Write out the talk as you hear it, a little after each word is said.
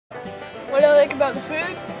like about the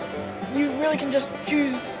food, you really can just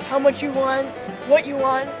choose how much you want, what you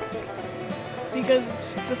want, because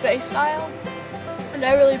it's buffet style. And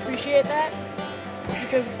I really appreciate that,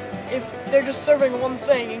 because if they're just serving one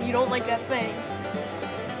thing and you don't like that thing,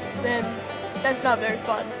 then that's not very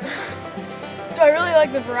fun. So I really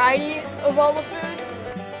like the variety of all the food.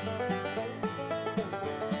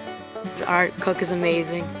 Our cook is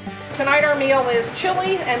amazing. Tonight our meal is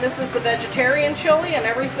chili, and this is the vegetarian chili, and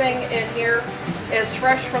everything in here is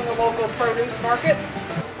fresh from the local produce market.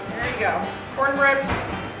 There you go. Cornbread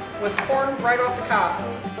with corn right off the cob.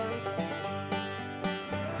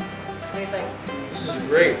 What do you think? This is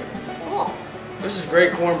great. Cool. This is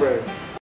great cornbread.